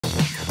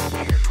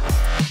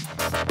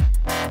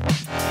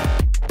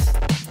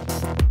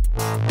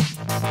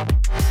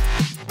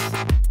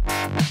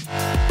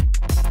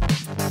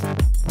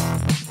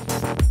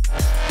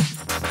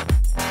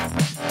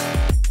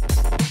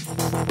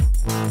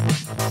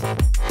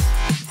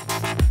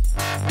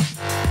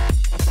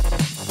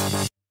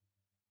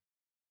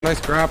Nice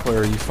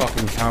grappler, you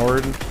fucking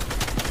coward.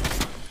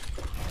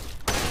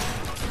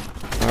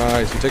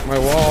 Nice, you take my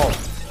wall.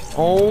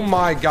 Oh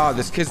my god,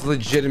 this kid's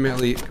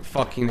legitimately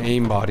fucking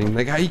aimbotting.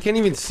 Like, he can't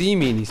even see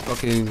me and he's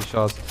fucking hitting the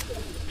shots.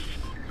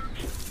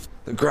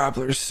 The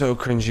grappler is so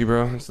cringy,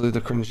 bro. It's literally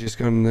the cringiest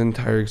gun in the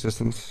entire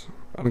existence.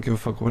 I don't give a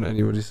fuck what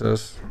anybody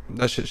says.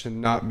 That shit should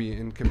not be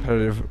in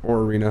competitive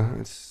or arena.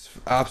 It's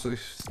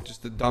absolutely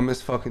just the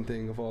dumbest fucking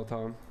thing of all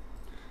time.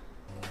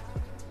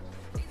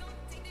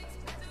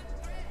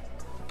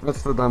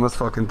 That's the dumbest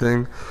fucking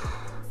thing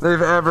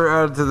they've ever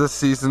added to this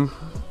season.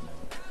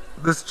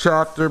 This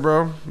chapter,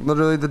 bro.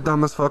 Literally the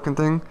dumbest fucking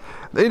thing.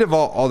 They need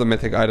all the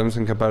mythic items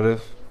in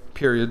competitive.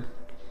 Period.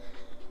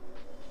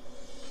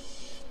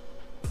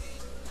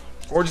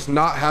 Or just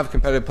not have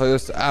competitive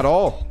playlists at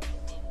all.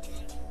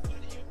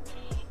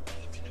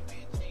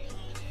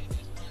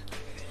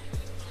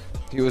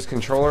 He was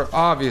controller?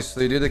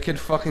 Obviously, dude. The kid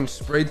fucking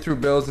sprayed through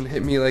builds and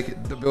hit me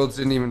like the builds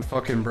didn't even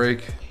fucking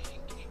break.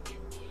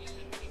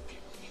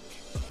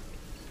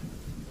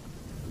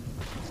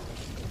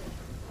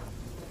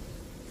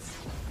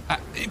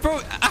 Bro,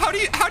 how do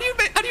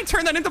you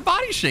turn that into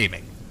body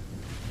shaming?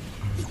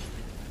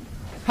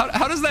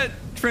 How does that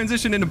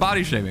transition into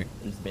body shaming?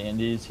 There's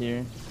bandies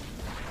here.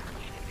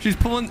 She's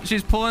pulling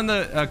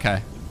the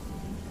okay.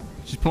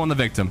 She's pulling the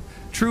victim.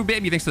 True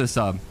baby, thanks for the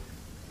sub.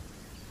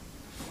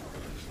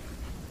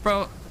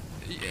 Bro,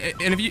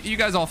 and if you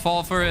guys all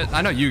fall for it,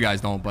 I know you guys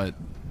don't, but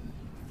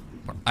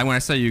when I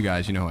say you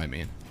guys, you know who I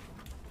mean.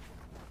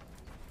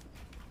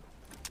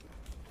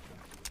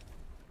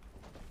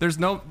 There's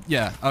no,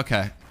 yeah,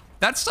 okay.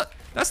 That's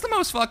the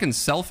most fucking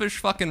selfish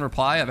fucking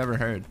reply I've ever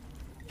heard.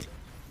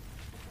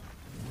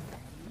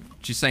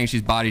 She's saying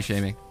she's body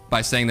shaming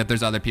by saying that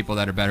there's other people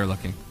that are better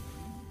looking.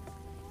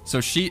 So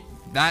she's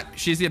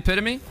the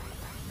epitome?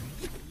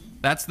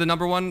 That's the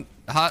number one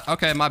hot,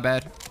 okay, my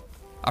bad.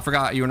 I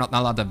forgot you were not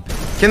allowed to.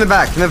 Get in the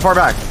back, get in the far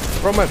back.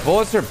 Bro, my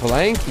bullets are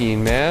blanking,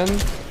 man.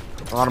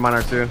 A lot of mine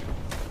are too.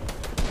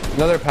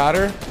 Another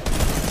powder.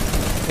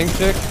 Pink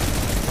chick.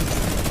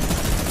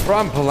 Bro,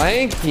 I'm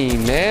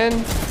blanking,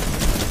 man.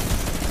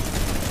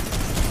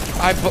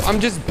 I'm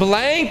just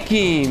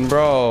blanking,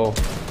 bro.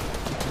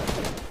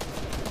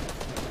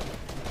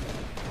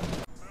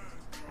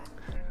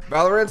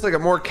 Valorant's like a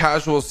more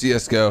casual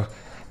CSGO. Like,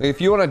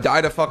 if you want to die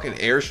to fucking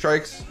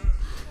airstrikes,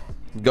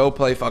 go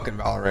play fucking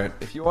Valorant.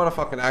 If you want to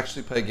fucking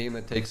actually play a game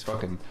that takes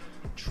fucking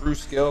true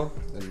skill,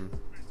 then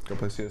go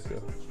play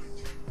CSGO.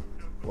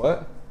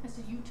 What? I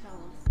said you tell him.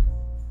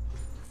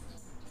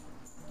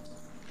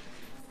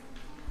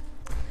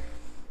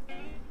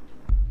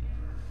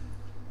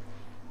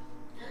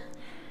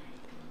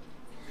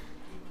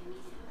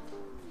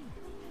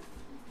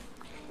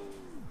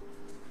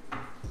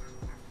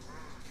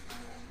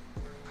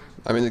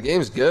 I mean, the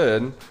game's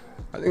good.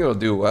 I think it'll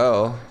do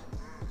well.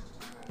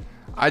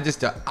 I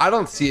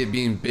don't see it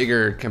being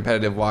bigger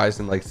competitive wise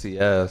than like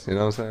CS, you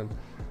know what I'm saying?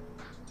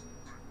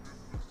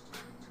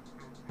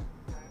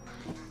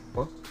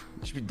 What?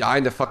 You should be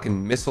dying to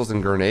fucking missiles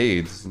and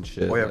grenades and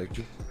shit. Oh, yeah. Like,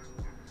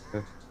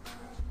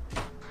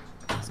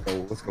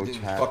 Let's go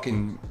chat.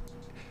 fucking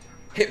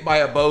hit by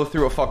a bow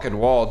through a fucking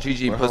wall.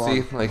 GG,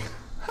 pussy. Like,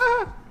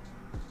 ha.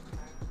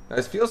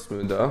 Nice, feels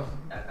smooth though.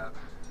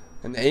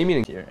 And the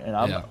aiming Here, and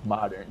I'm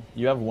modern.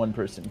 You have one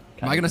person.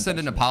 Am I gonna send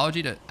an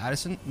apology to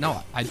Addison?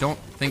 No, I don't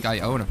think I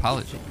owe an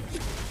apology.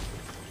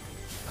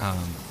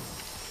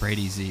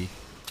 Brady Z.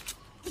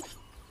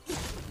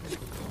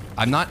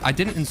 I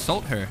didn't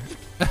insult her.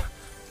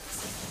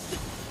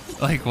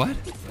 Like, what?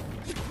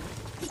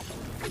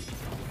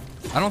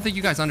 I don't think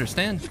you guys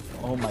understand.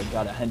 Oh my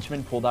god, a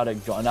henchman pulled out a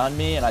gun on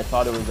me and I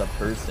thought it was a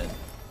person.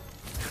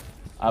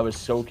 I was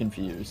so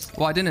confused.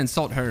 Well, I didn't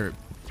insult her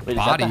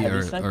body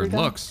or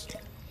looks.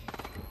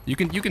 You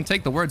can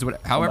take the words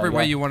however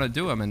way you want to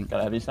do them and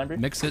got a heavy sniper?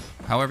 Mix it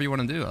however you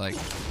want to do it. Like,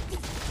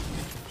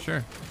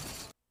 sure.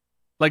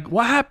 Like,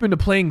 what happened to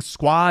playing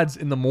squads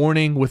in the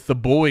morning with the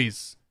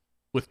boys?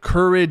 With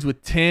Courage,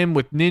 with Tim,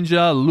 with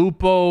Ninja,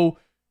 Lupo,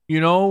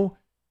 you know?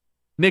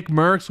 Nick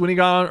Merckx when he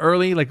got on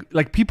early.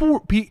 Like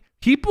people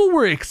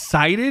were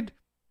excited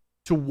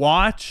to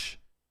watch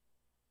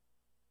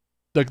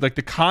like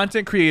the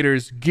content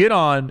creators get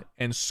on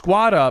and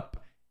squad up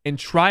and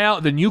try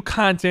out the new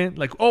content.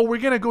 Like, oh, we're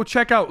gonna go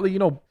check out, you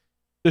know,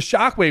 the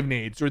shockwave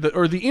nades or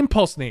the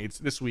impulse nades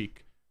this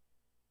week.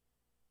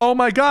 Oh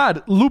my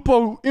god,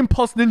 Lupo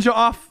impulse ninja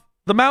off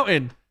the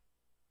mountain.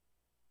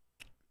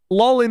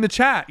 Lull in the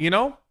chat, you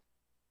know?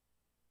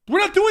 We're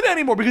not doing that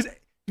anymore because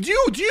do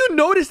you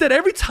notice that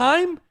every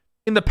time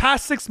in the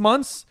past 6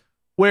 months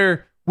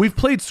where we've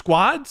played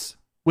squads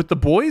with the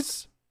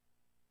boys,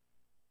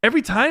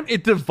 every time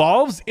it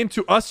devolves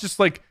into us just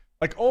like,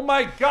 oh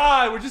my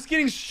god, we're just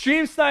getting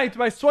stream sniped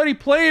by sweaty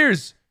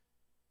players.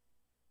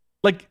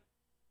 Like,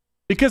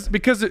 because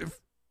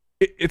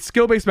it's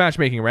skill-based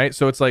matchmaking, right?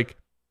 So it's like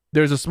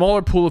there's a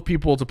smaller pool of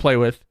people to play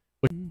with.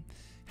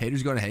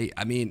 Haters gonna hate.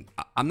 I mean,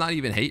 I'm not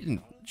even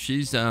hating.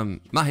 She's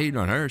not hating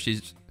on her.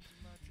 She's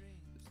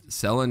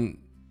selling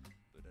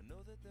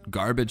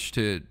garbage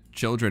to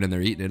children and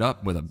they're eating it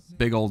up with a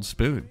big old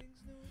spoon.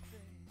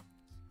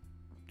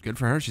 Good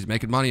for her. She's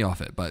making money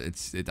off it, but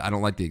I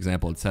don't like the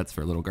example it sets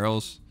for little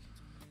girls.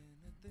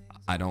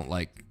 I don't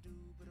like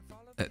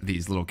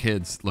these little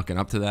kids looking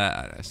up to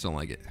that. I just don't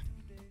like it.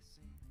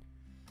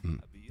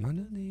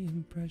 Under the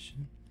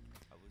impression,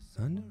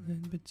 under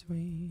in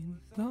between,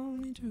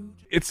 only two.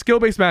 It's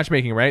skill-based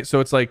matchmaking, right? So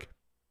it's like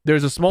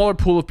there's a smaller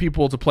pool of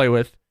people to play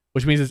with,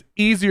 which means it's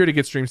easier to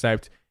get stream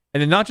sniped.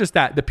 And then not just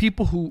that, the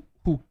people who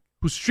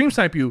stream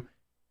snipe you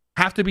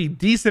have to be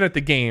decent at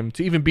the game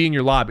to even be in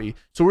your lobby.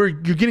 So you're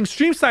getting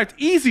stream sniped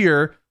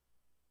easier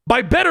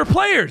by better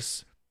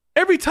players.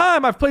 Every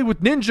time I've played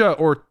with Ninja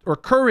or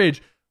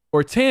Courage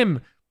or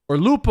Tim or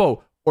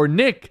Lupo or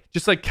Nick,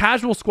 just like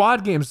casual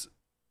squad games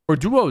or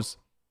duos,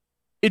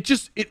 it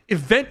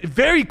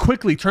very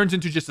quickly turns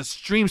into just a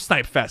stream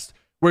snipe fest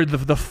where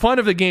the fun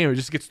of the game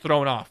just gets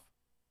thrown off,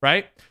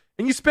 right?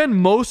 And you spend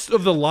most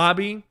of the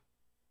lobby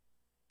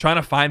trying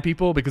to find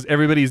people because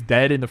everybody's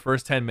dead in the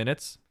first 10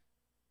 minutes,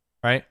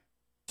 right?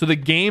 So the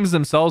games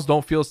themselves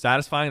don't feel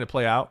satisfying to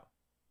play out.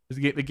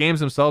 The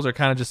games themselves are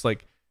kind of just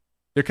like,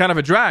 they're kind of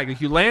a drag.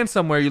 Like you land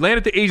somewhere, you land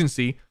at the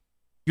agency.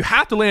 You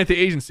have to land at the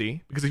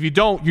agency because if you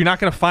don't, you're not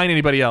going to find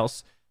anybody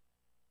else.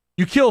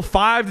 You kill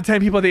 5 to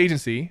 10 people at the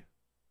agency.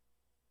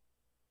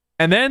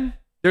 And then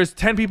there's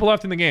 10 people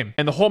left in the game.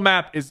 And the whole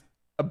map is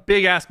a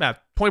big ass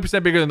map,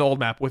 20% bigger than the old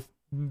map with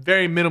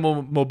very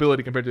minimal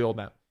mobility compared to the old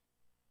map.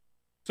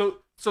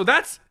 So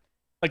that's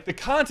like the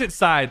content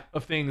side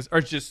of things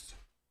are just,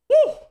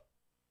 woo,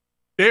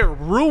 they're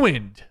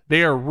ruined.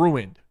 They are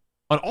ruined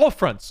on all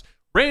fronts.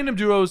 Random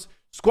duos,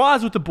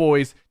 squads with the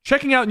boys,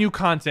 checking out new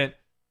content,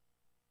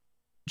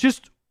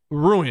 just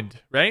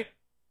ruined, right?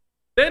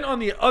 Then on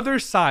the other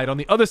side of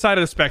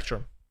the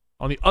spectrum,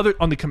 on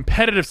the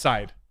competitive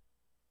side,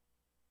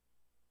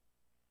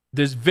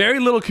 there's very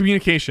little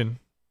communication,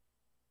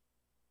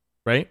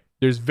 right?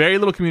 There's very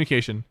little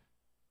communication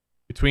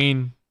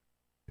between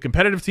the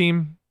competitive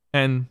team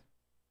and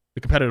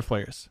the competitive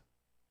players.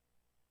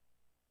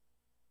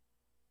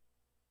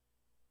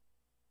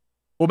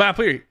 Well, Matt,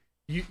 player,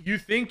 you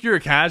think you're a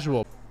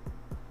casual.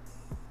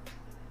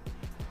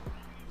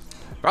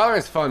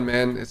 Valorant's fun,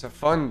 man. It's a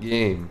fun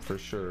game for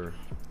sure.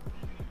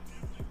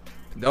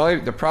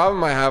 The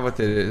problem I have with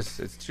it is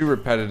it's too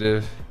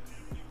repetitive.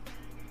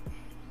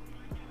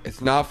 It's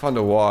not fun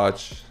to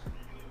watch.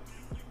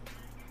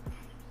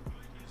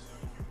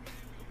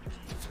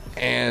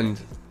 And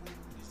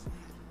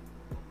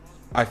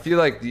I feel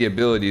like the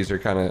abilities are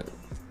kind of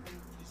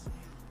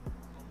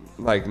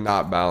like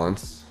not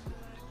balanced.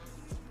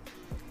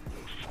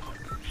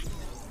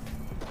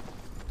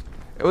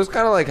 It was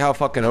kind of like how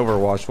fucking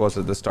Overwatch was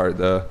at the start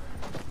though.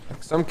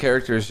 Like some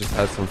characters just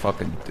had some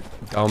fucking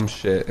dumb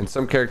shit and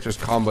some characters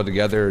combo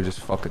together are just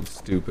fucking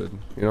stupid.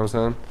 You know what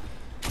I'm saying?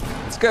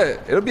 It's good.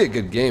 It'll be a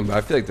good game, but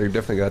I feel like they're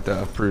definitely got to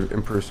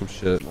improve some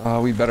shit.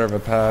 Oh, we better have a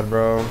pad,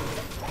 bro.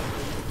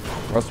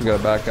 Or else we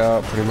gotta back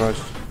out, pretty much.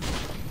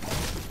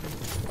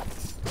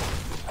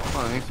 I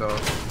don't think so.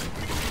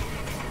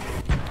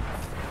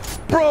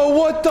 Bro,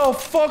 what the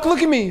fuck?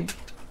 Look at me.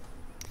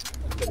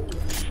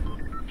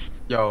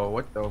 Yo,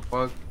 what the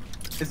fuck?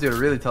 This dude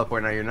really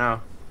teleporting out here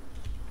now.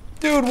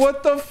 Dude,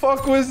 what the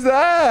fuck was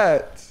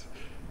that?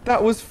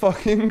 That was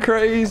fucking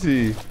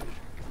crazy.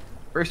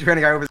 First, you ran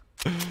a guy over.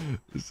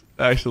 It's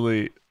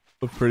actually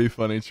a pretty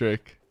funny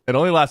trick. It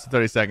only lasted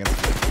 30 seconds.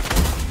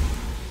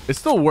 It's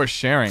still worth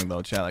sharing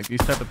though, chat. Like these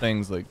type of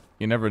things, like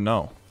you never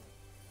know.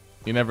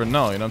 You never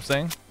know, you know what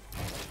I'm saying?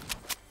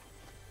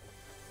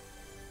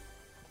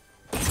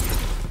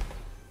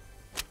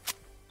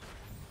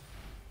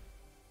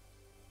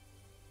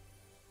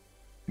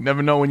 You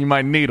never know when you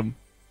might need them.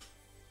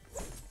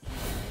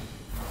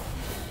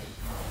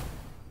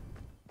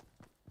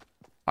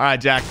 All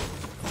right, Jack.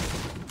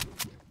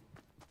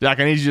 Jack,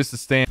 I need you just to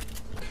stand.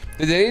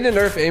 Did they need to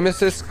nerf aim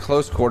assist?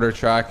 Close quarter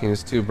tracking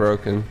is too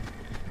broken.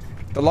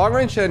 The long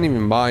range I didn't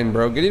even mind,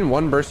 bro. Getting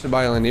one bursted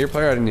by a linear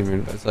player, I didn't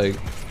even. It's like,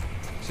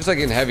 it's just like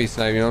in heavy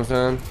snipe, you know what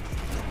I'm saying?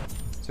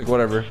 It's like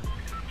whatever.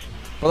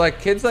 But like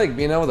kids like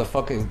being able to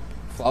fucking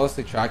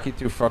flawlessly track you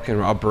through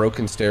fucking a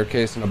broken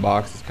staircase in a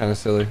box is kind of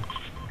silly.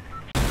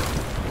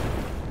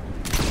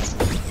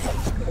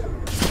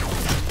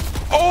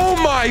 Oh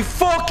my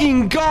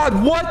fucking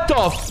god! What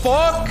the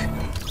fuck?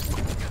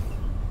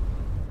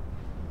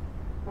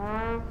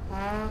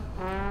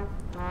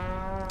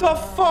 The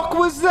fuck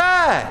was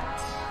that?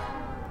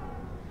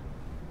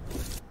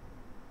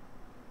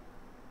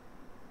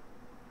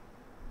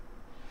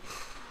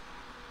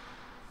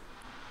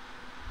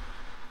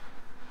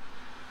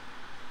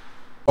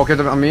 Okay,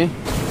 on me.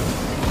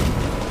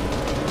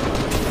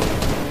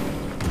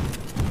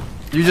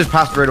 You just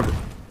passed right over.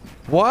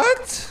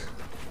 What?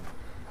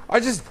 I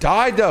just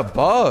died to a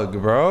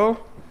bug, bro.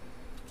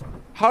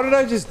 How did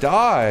I just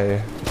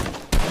die?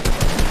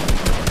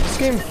 This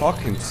game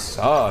fucking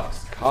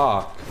sucks,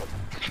 cock.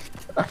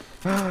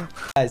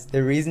 Guys,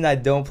 the reason I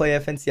don't play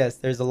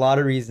FNCS, there's a lot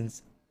of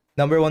reasons.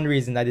 Number one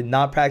reason, I did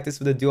not practice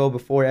with a duo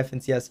before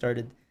FNCS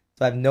started.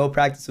 So I have no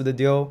practice with a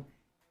duo,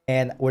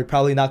 and we're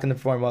probably not going to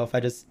perform well if I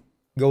just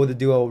go with a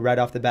duo right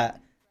off the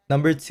bat.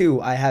 Number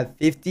 2, I have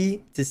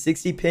 50 to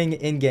 60 ping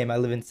in-game. I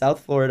live in South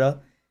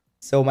Florida,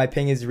 so my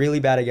ping is really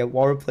bad. I get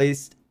wall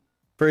replaced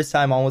first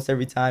time almost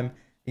every time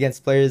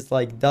against players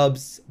like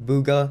Dubs,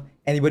 Booga,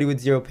 anybody with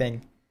 0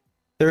 ping.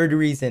 Third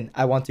reason,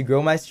 I want to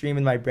grow my stream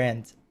and my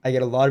brand. I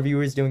get a lot of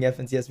viewers doing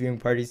FNCS viewing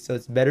parties, so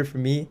it's better for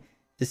me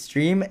to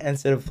stream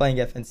instead of playing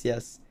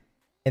FNCS.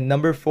 And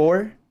number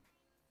 4,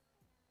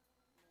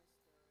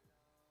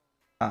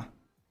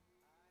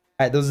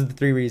 Alright, those are the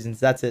 3 reasons.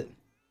 That's it.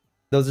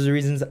 Those are the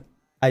reasons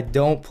I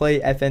don't play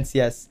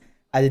FNCS.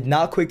 I did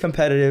not quit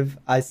competitive.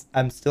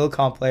 I'm still a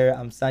comp player.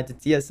 I'm signed to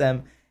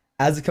TSM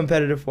as a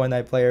competitive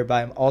Fortnite player,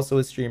 but I'm also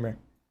a streamer.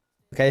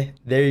 Okay,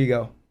 there you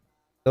go.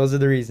 Those are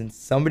the reasons.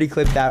 Somebody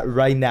clip that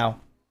right now,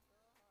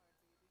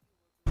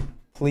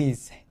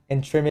 please,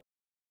 and trim it.